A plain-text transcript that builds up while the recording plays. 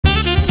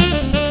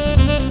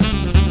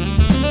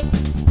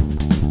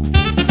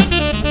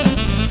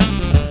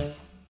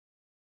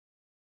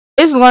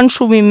Today's lunch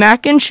will be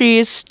mac and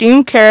cheese,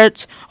 steamed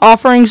carrots,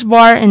 offerings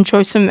bar, and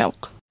choice of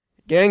milk.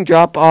 During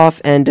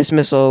drop-off and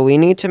dismissal, we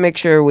need to make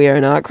sure we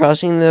are not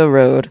crossing the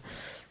road.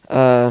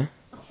 Not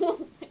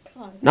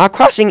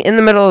crossing in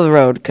the middle of the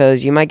road,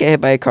 because you might get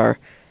hit by a car.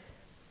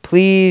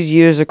 Please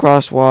use the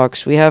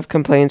crosswalks. We have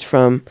complaints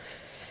from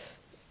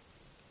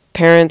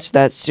parents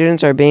that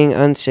students are being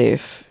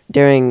unsafe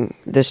during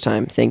this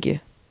time. Thank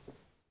you.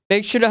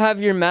 Make sure to have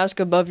your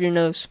mask above your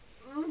nose.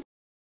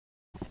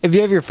 If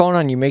you have your phone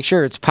on you, make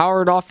sure it's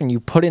powered off and you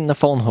put it in the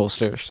phone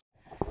holsters.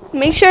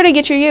 Make sure to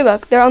get your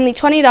yearbook. They're only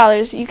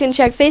 $20. You can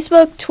check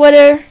Facebook,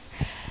 Twitter,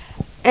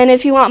 and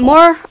if you want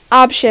more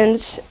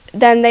options,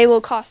 then they will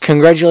cost.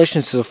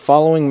 Congratulations to the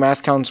following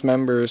Math Counts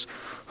members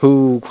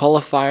who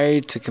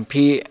qualified to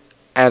compete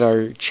at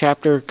our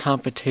chapter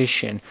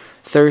competition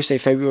Thursday,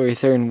 February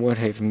 3rd in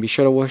Woodhaven. Be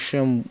sure to wish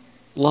them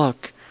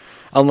luck.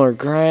 Elmer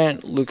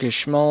Grant, Lucas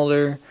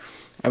Schmalder,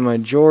 Emma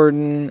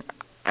Jordan,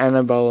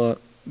 Annabella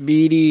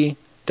Beatty,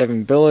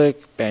 Devin Billick,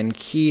 Ben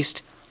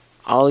Keast,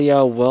 Alia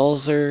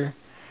Welzer,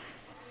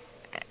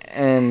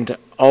 and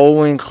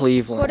Owen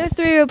Cleveland. Quarter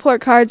 3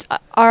 report cards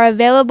are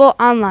available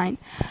online.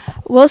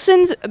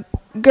 Wilson's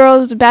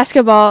girls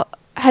basketball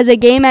has a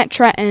game at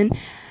Trenton.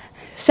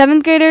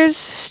 7th graders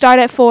start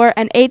at 4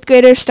 and 8th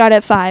graders start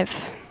at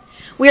 5.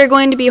 We are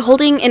going to be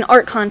holding an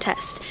art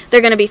contest. There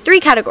are going to be 3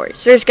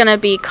 categories. There's going to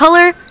be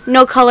color,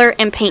 no color,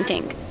 and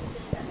painting.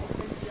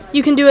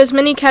 You can do as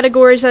many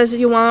categories as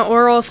you want,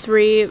 or all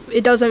 3.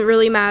 It doesn't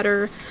really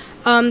matter.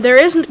 There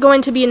isn't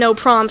going to be no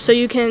prompt, so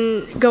you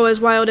can go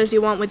as wild as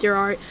you want with your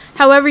art.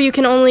 However, you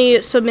can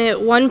only submit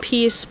 1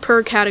 piece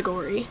per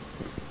category.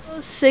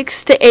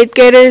 6th to 8th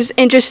graders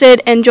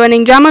interested in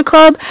joining drama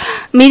club,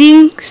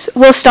 meetings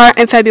will start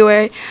in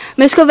February.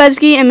 Ms.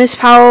 Kovetsky and Ms.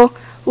 Powell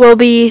will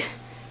be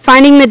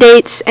finding the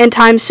dates and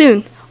times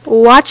soon.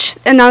 Watch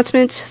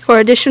announcements for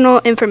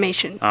additional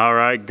information. All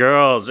right,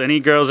 girls. Any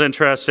girls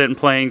interested in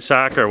playing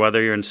soccer, whether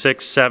you're in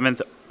 6th,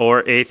 7th,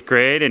 or 8th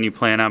grade and you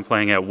plan on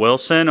playing at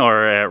Wilson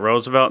or at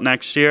Roosevelt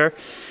next year,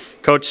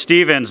 Coach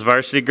Stevens,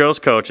 varsity girls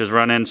coach, is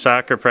running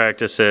soccer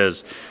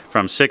practices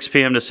from 6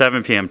 p.m. to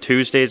 7 p.m.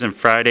 Tuesdays and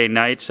Friday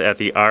nights at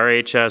the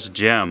RHS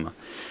gym.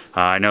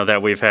 I know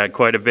that we've had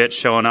quite a bit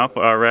showing up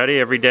already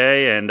every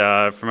day, and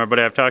from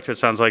everybody I've talked to, it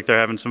sounds like they're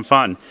having some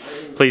fun.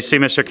 Please see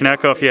Mr.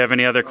 Konecko if you have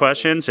any other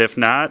questions. If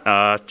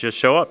not, just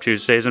show up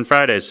Tuesdays and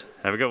Fridays.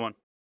 Have a good one.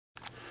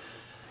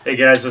 Hey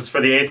guys, this is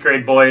for the 8th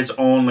grade boys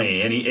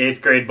only. Any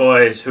 8th grade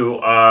boys who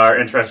are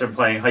interested in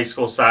playing high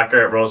school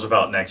soccer at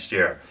Roosevelt next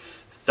year.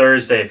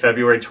 Thursday,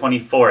 February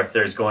 24th,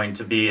 there's going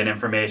to be an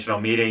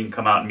informational meeting.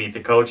 Come out and meet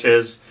the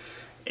coaches,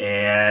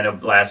 and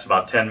it lasts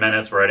about 10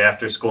 minutes right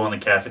after school in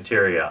the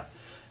cafeteria.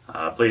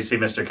 Please see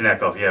Mr.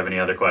 Konecko if you have any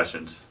other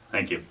questions.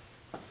 Thank you.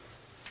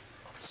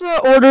 The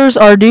orders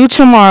are due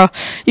tomorrow.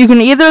 You can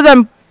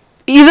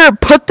either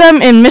put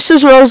them in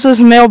Mrs. Rose's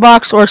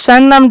mailbox or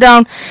send them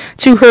down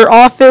to her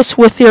office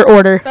with your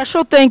order.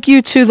 Special thank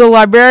you to the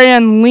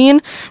librarian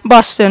Lean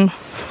Buston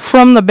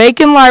from the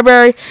Bacon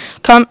Library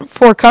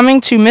for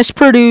coming to Miss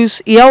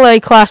Purdue's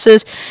ELA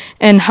classes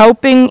and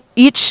helping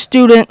each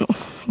student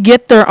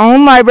get their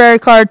own library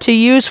card to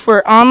use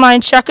for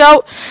online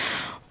checkout,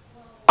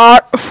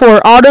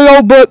 for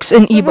audio books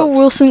and Several ebooks.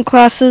 Wilson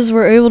classes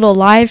were able to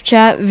live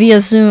chat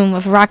via Zoom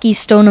with Rocky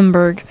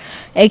Stonenberg,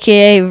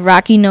 a.k.a.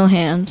 Rocky No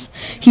Hands.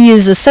 He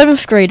is a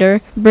 7th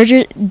grader,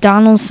 Bridget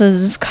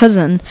Donaldson's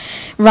cousin.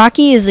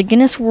 Rocky is a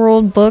Guinness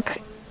World Book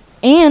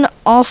and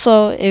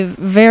also a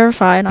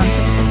verified on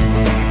TikTok.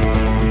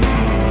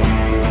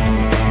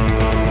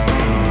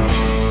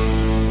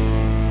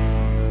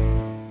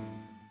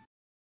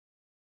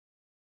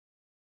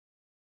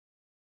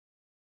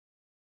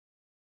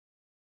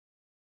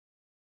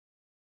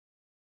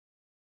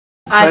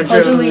 I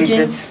pledge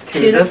allegiance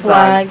to the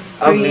flag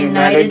of the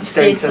United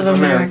States of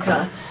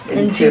America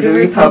and to the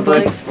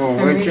republic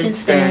for which it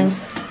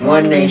stands,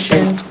 one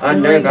nation,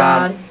 under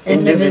God,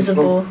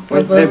 indivisible,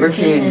 with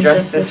liberty and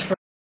justice for